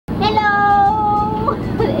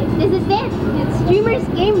Streamers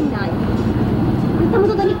Game Night. Punta mo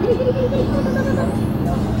to, dali.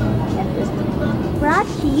 Brought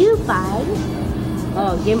to you by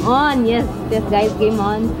GameOn. Yes, guys,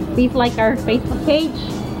 GameOn. Please like our Facebook page,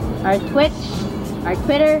 our Twitch, our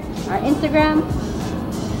Twitter, our Instagram.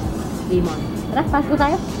 GameOn. Tara, pasko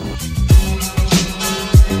tayo.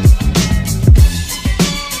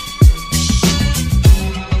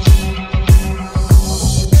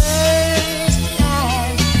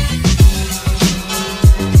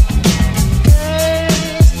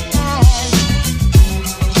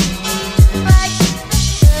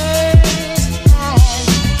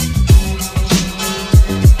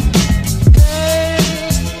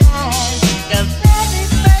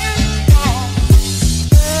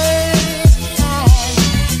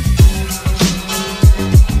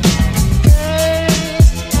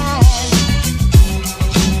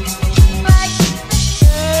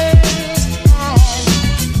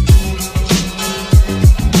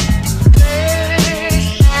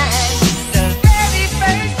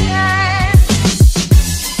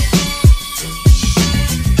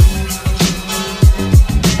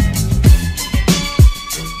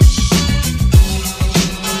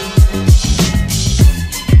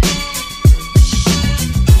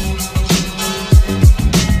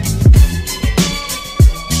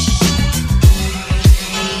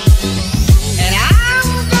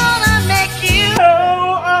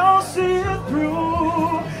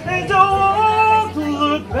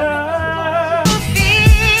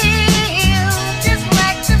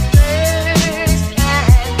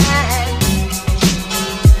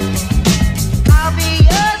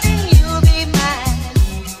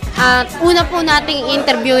 Una po nating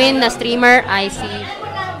interviewin na streamer ay si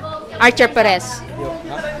Archer Perez.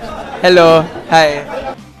 Hello, hi.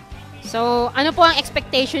 So, ano po ang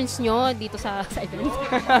expectations nyo dito sa event?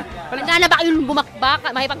 Handa na ba kayong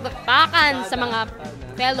makipagbakan sa mga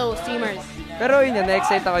fellow streamers? Pero yun yan,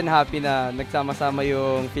 na-excite ako and happy na nagsama-sama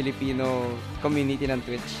yung Filipino community ng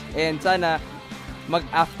Twitch. And sana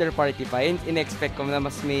mag-after party pa. In-expect ko na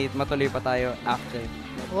mas matuloy pa tayo after.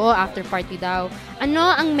 After party daw. Ano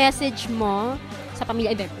ang message mo sa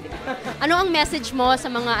pamilya? Ano ang message mo sa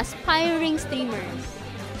mga aspiring streamers?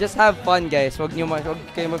 Just have fun, guys. Huwag kayo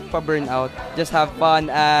magpa-burnout. Just have fun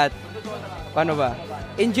at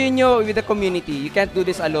enjoy nyo with the community. You can't do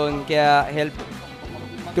this alone. Kaya help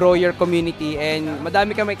grow your community and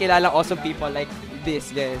madami ka may kilalang awesome people like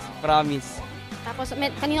this, guys. Promise. Tapos,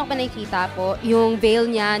 kanina ko pa nakikita po, yung veil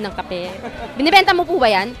niya ng kape. Binibenta mo po ba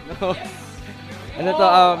yan? No. Ano to?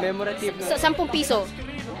 Memorative. 10 piso.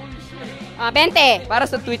 20. Para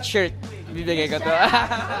sa Twitch shirt. Bibigay ko to.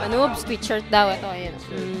 Noobs, Twitch shirt daw. Ito, ayun.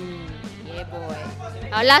 Yeah, boy.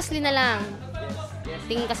 Lastly na lang.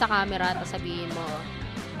 Tingin ka sa camera at sabihin mo.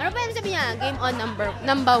 Ano pa yung sabi niya? Game on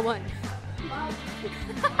number 1.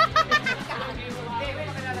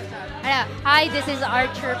 Hi, this is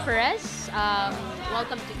Archer Perez.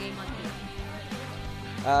 Welcome to GameOnPH.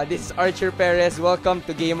 This is Archer Perez. Welcome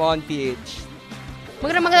to GameOnPH.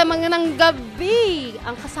 Magandang gabi!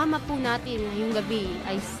 Ang kasama po natin ngayong gabi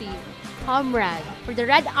ay si Comrade for the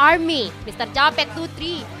Red Army, Mr.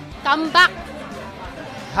 Jopet23. Come back!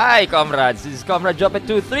 Hi, comrades. This is Comrade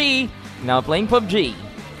Jopet23, now playing PUBG.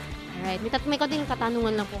 Alright, may konting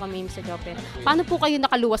katanungan lang po kami, Mr. Jopet. Paano po kayo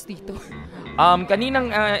nakaluwas dito? Kaninang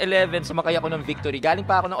 11, sumakay ako ng Victory. Galing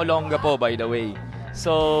pa ako ng Olonga po, by the way.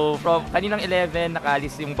 So, from kaninang 11,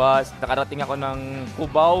 nakalis yung bus. Nakarating ako ng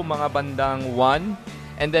Cubao, mga bandang 1.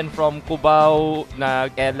 And then from Cubao,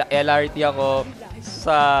 nag-LRT ako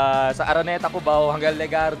sa Araneta, Cubao, hanggang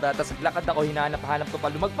Legarda. Tapos lakad ako, hanap ko pa.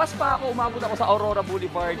 Lumagpas pa ako, umabot ako sa Aurora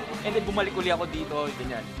Boulevard. And then bumalik uli ako dito.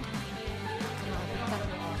 Ganyan.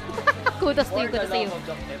 Kudos to you.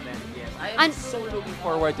 I am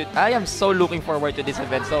so looking forward to this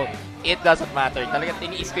event. So, it doesn't matter. Talagang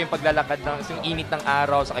tiniis ko yung paglalakad yung init ng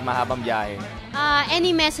araw sa mahabang biyahe.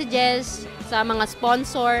 Any messages sa mga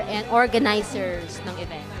sponsor and organizers ng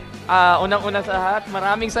event? Unang-una sa lahat,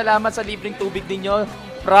 maraming salamat sa libreng tubig ninyo.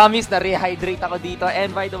 Promise na rehydrate ako dito.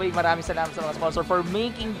 And by the way, maraming salamat sa mga sponsor for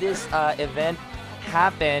making this event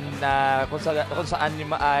happen na kung saan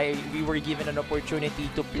we were given an opportunity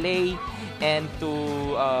to play and to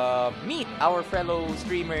meet our fellow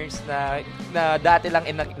streamers na dati lang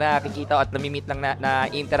nakikita at nami-meet lang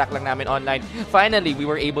na-interact lang namin online. Finally, we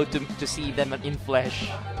were able to see them in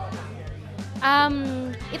flesh.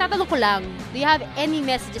 Itatanong ko lang, do you have any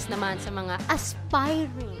messages naman sa mga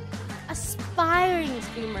aspiring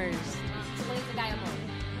streamers? Sa mga kagaya mo?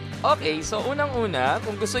 Okay, so unang-una,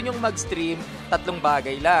 kung gusto nyong mag-stream, 3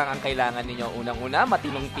 bagay lang ang kailangan ninyo. Unang-una,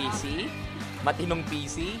 matinong PC,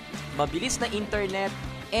 mabilis na internet,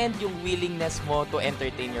 and yung willingness mo to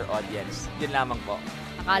entertain your audience. Yun lamang po.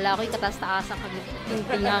 Akala ko yung katas-taas ang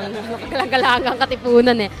kagalagang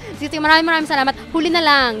katipunan eh. Sige, maraming salamat. Huli na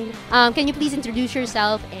lang, can you please introduce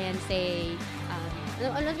yourself and say,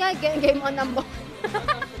 GameOn number.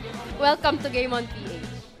 Welcome to GameOnPH.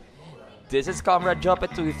 This is Comrade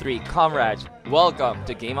Jopet23. Comrade, welcome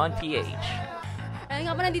to GameOnPH. Ayun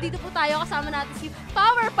nga po, nandito po tayo. Kasama natin si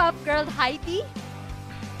Powerpuff Girl Heidi.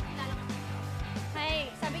 Hi,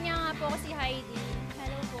 sabi niya nga po ako si Heidi.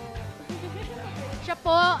 Hello po. Siya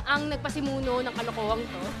po ang nagpasimuno ng kalokohang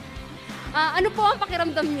to. Ano po ang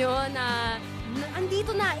pakiramdam nyo na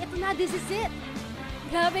andito na, ito na, this is it?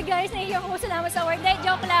 Grabe guys, naiiyak ko. Salamat sa award.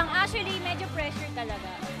 Joke lang. Actually, medyo pressure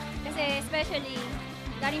talaga. Kasi especially,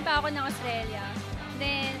 galing pa ako ng Australia.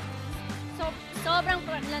 Then, sobrang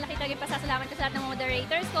lalaki talaga yung pasasalamat ko sa lahat ng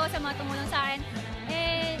moderators ko, sa mga tumulong sa akin.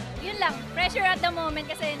 Eh, yun lang. Pressure at the moment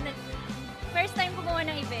kasi first time ko gumawa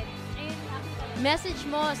ng event. Ayun lang. Message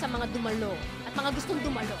mo sa mga dumalo at mga gustong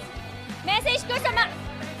dumalo. Message ko sa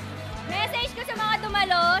mga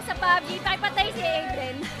dumalo sa PUBG. Pakipatay si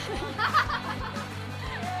Adrian.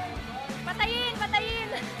 Patayin!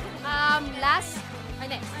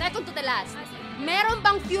 Second to the last. Meron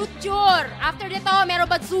bang future? After nito, meron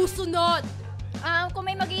ba susunod? Kung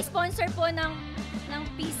may mag-i-sponsor po ng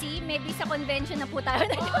PC, maybe sa convention na po tayo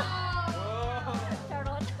na yun.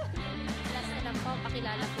 Charot. Last na lang po,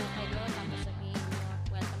 pakilala po kayo. Tapos sabihin nyo,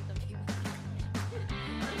 welcome to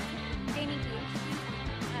Gaming Team.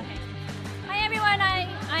 Okay. Hi everyone,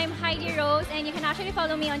 I'm Heidi Rose and you can actually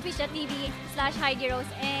follow me on twitch.tv/Heidi Rose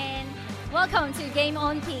and welcome to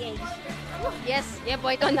GameOnPH. Yes, yeah po,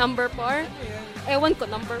 ito number 4. Ewan ko,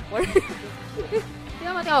 number 4.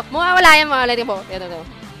 Tingnan mo. Mawawala yan, tingnan mo. Ito.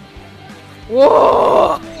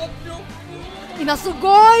 Wow!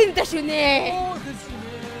 Inasugoy! Desyone!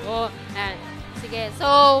 Oh, ayan. Sige,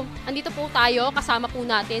 so, andito po tayo. Kasama po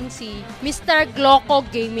natin si Mr. Gloco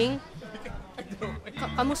Gaming.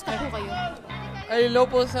 Kamusta po kayo? Ay, hello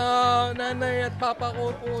po sa nanay at papa ko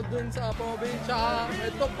po dun sa probinsya.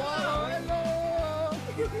 Ito po, hello!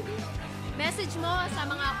 Message mo sa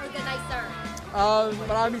mga organizer.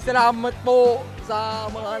 Maraming salamat po sa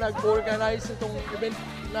mga nag-organize itong event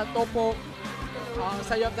na to po.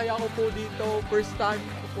 Saya-saya ko po dito. First time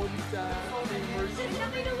ko po dito sa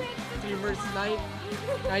Streamers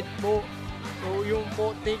Night po. So yun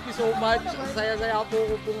po, thank you so much. Saya-saya po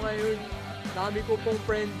ko po ngayon. Dami ko pong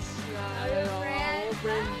friends.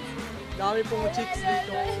 Dami pong chicks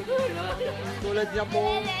dito. Tulad niya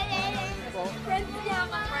po.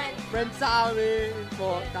 Friends sa amin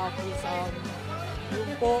po. Tapos yun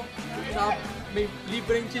po, may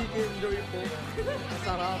libreng chicken joy po.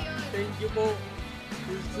 Masarap. Thank you po.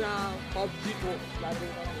 Sa PUBG po. Lagi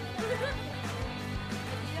na.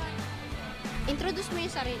 Introduce mo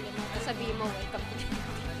yung sarili mo. Sabihin mo, welcome to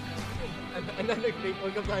nag-play?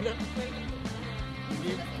 Welcome sana?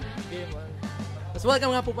 GameOn. Mas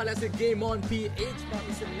welcome nga po pala si GameOnPH.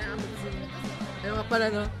 Salamat. Kaya nga pala,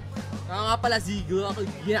 no? Ako nga pala, Zigo. Ako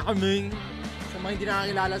gaming. Sa mga hindi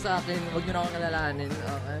nakakilala sa akin, huwag nyo na akong kalalanin.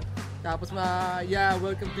 Okay? Tapos,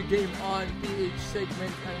 welcome to GameOnPH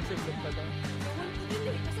segment. Anong segment pa to?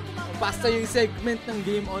 Basta yung segment ng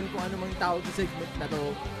GameOn, kung ano mang tawag sa segment na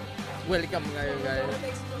to. Welcome kayo, guys.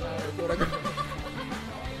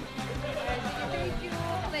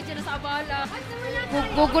 Medyo nasa abala.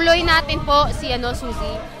 Guguloy natin po si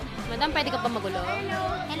Suzy. Madam, pwede ka pa magulo?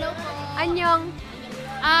 Hello po. Anyong.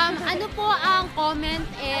 Ano po ang comment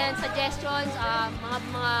and suggestions,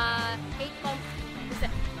 mga hate comments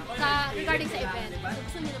regarding sa event?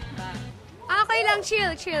 Gusto niyo na ba? Okay lang,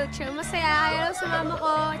 chill. Masaya. Ayaw sumama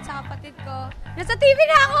ko at sa kapatid ko. Nasa TV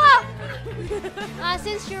na ako!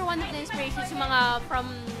 Since you're one of the inspirations, yung mga from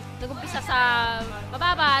nag-umpisa sa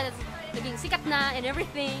mababa, naging sikat na and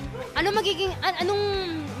everything,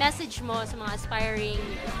 anong message mo sa mga aspiring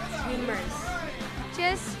streamers?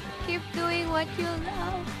 Just keep doing what you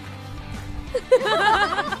love.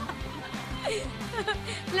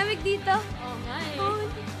 Lamig dito. Oh,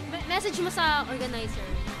 message mo sa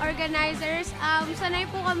Organizers, sanay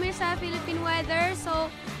po kami sa Philippine weather, so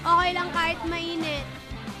okay lang kahit mainit.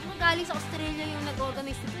 Galing sa Australia yung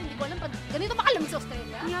nag-organize dito. Hindi ko alam pa. Ganito ba kalamig sa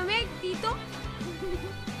Australia? Lamig dito.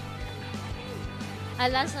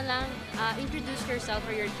 Last na lang, introduce yourself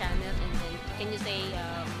or your channel and then can you say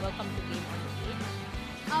welcome to GameOnPH?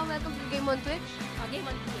 Welcome to Game on Twitch.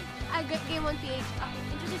 GameOnPH. GameOnPH.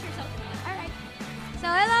 Introduce yourself. Alright. So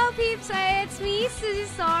hello peeps, it's me, Suzy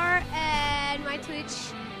Star, and my Twitch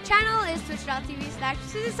channel is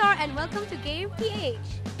twitch.tv/SuzyStar, and welcome to GamePH.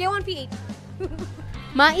 GameOnPH.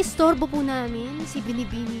 maistorbo po namin si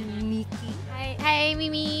Binibini Miki. Hi,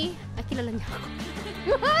 Mimi. Ay, kilala niya ako.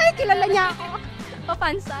 Ay, kilala niya ako.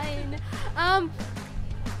 Papansin.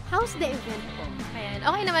 How's the event po? Ayan.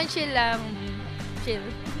 Okay naman, chill lang. Chill.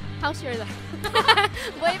 How's your life?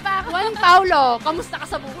 Buhay pa ako. Juan Paulo, kamusta ka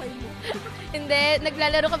sa buhay mo? Hindi,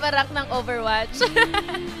 naglalaro ka ba rank ng Overwatch?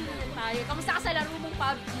 Tayo, kamusta ka sa laro mong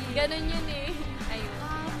PUBG? Ganun yun eh. Ayun.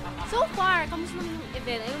 So far, kamusta naman yung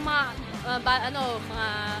event? Yung mga, mga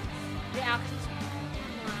reactions mo?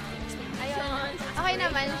 Ayun. Okay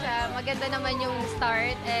naman siya. Maganda naman yung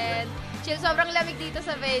start and chill. Sobrang lamig dito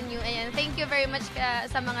sa venue. Ayan. Thank you very much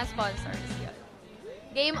sa mga sponsors. Yun.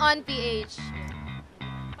 GameOnPH.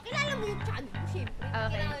 Pakilala mo yung channel mo, syempre.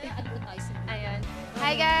 Okay. Pakilala yung advertising. Ayun.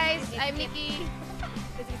 Hi guys! I'm Nikki.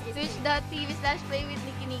 Twitch.tv/play with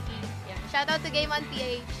Nikki. Shoutout to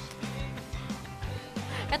GameOnPH.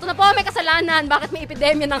 Ito na po, may kasalanan. Bakit may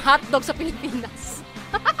epidemya ng hotdog sa Pilipinas?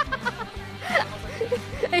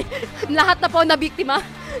 Ay, lahat na po na biktima.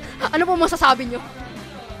 Ano po masasabi nyo?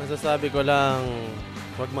 Masasabi ko lang,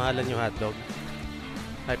 huwag mahalan yung hotdog.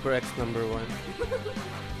 HyperX #1.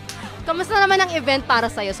 Kamusta naman ang event para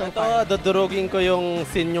sa'yo so far? Ito, dudurugin ko yung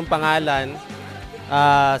scene yung pangalan.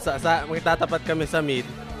 Magtatapat kami sa mid.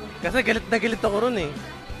 Kasi galit na galit ako ron eh.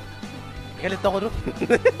 Galit ako ron.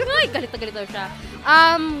 Ay, galit na galit daw siya.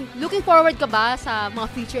 Looking forward ka ba sa mga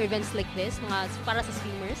future events like this? Para sa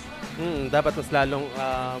streamers? Dapat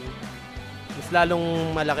mas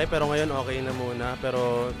lalong malaki pero ngayon okay na muna.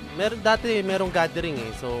 Pero dati merong gathering eh.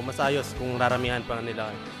 So mas ayos kung raramihan pa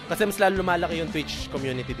nila. Kasi mas lalo lumalaki yung Twitch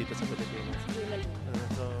community dito sa Pilipinas.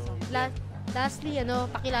 Lastly,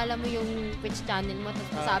 pakilala mo yung Twitch channel mo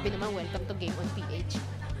tapos masabi naman, welcome to GameOnPH.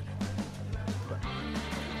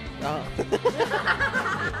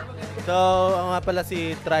 So, ako nga pala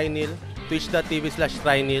si Trinil,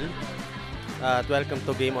 twitch.tv/Trinil. At welcome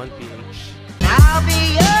to GameOnPH. I'll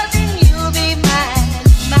be yours and you'll be mine,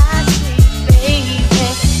 my sweet baby.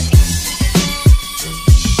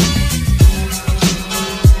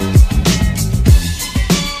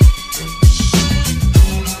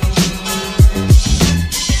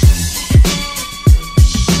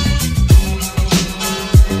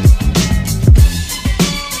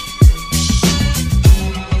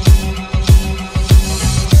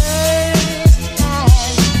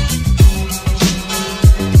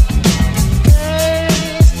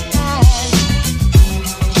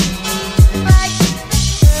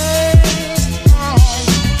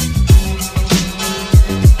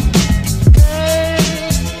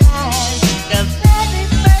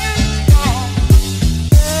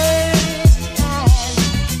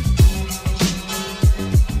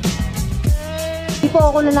 Hindi po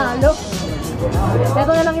ako nanalo.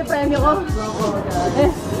 Ito na lang yung premyo ko.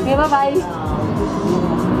 Okay, bye-bye.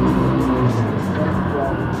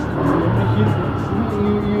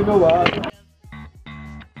 You know what?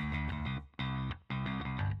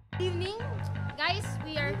 Good evening. Guys,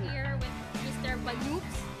 we are here with Mr.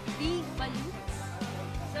 Baloops. Baloops.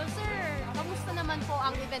 So, sir, kamusta naman po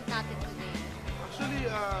ang event natin today? Actually,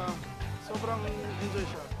 sobrang enjoy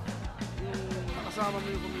siya. Yung nakasama mo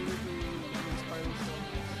yung community, yung inspiring stories.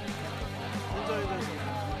 Enjoy siya.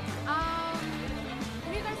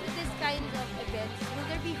 In regards to this kind of events, will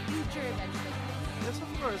there be future events like this? Yes,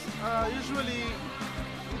 of course. Usually,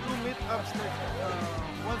 we do meetups like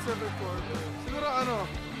once every quarter. Siguro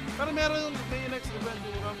pero may next event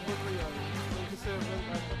yung Rumble Royale, 27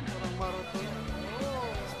 at parang marathon.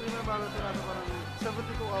 Stream na marathon natin parang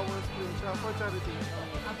 72 hours stream siya for charity.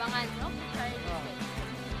 Abangan, no? Charity.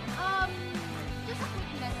 Just a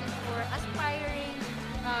quick message for aspiring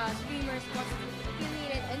streamers who want to be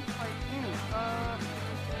affiliated and partner.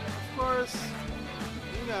 Of course,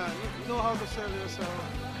 you know how to sell yourself.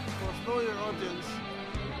 Of course, know your audience.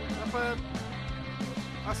 Dapat,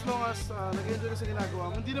 as long as nag-enjoy ka sa ginagawa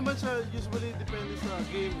mo, hindi naman siya usually depende sa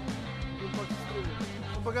game yung pag-stream.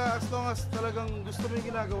 Kumbaga, as long as talagang gusto mo yung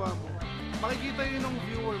ginagawa mo, makikita yun ng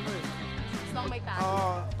viewer mo eh. As long may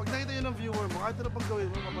passion. Pag nakita yun ng viewer mo, kahit ano pang gawin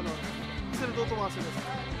mo, mapanood. Kasi natutuwa sila.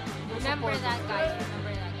 Remember that, guys.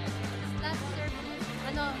 Remember that, guys. Last, sir,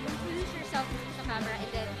 introduce yourself sa camera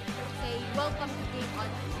and then say, welcome to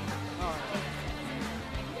GameOn.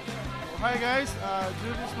 Hi guys,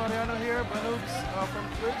 Julius Mariano here, Banoops from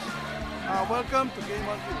Twitch. Welcome to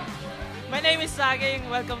GameOnPH. My name is Saging.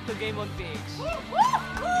 Welcome to GameOnPH.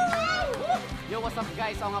 Yo, what's up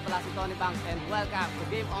guys? Ako nga pala si Tony Banks and welcome to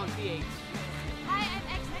GameOnPH. Hi, I'm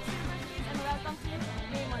XX Universities and welcome to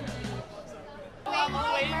GameOnPH.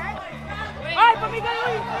 Ay,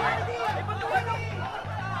 pamigay!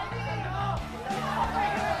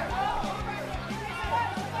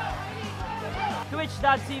 Uy!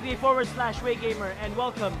 twitch.tv/waygamer and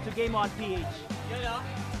welcome to GameOnPH.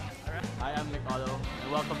 Hi, I'm Nicolo,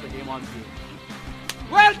 and welcome to GameOnPH.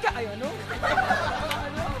 Welcome! Ay, ano?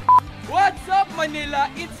 What's up, Manila?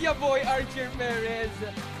 It's your boy, Archer Perez.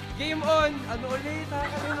 Game on! Ano ulit?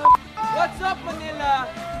 What's up, Manila?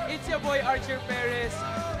 It's your boy, Archer Perez.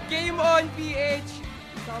 Game on, PH.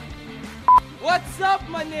 What's up,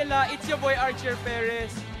 Manila? It's your boy, Archer Perez.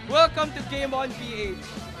 Welcome to Game on, PH.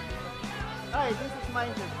 Hi, this is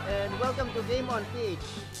Minded, and welcome to GameOnPH.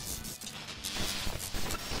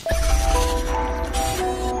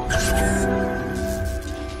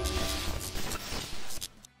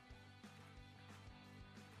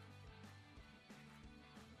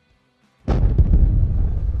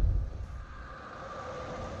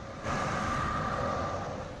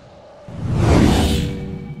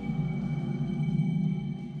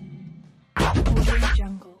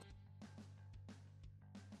 Jungle.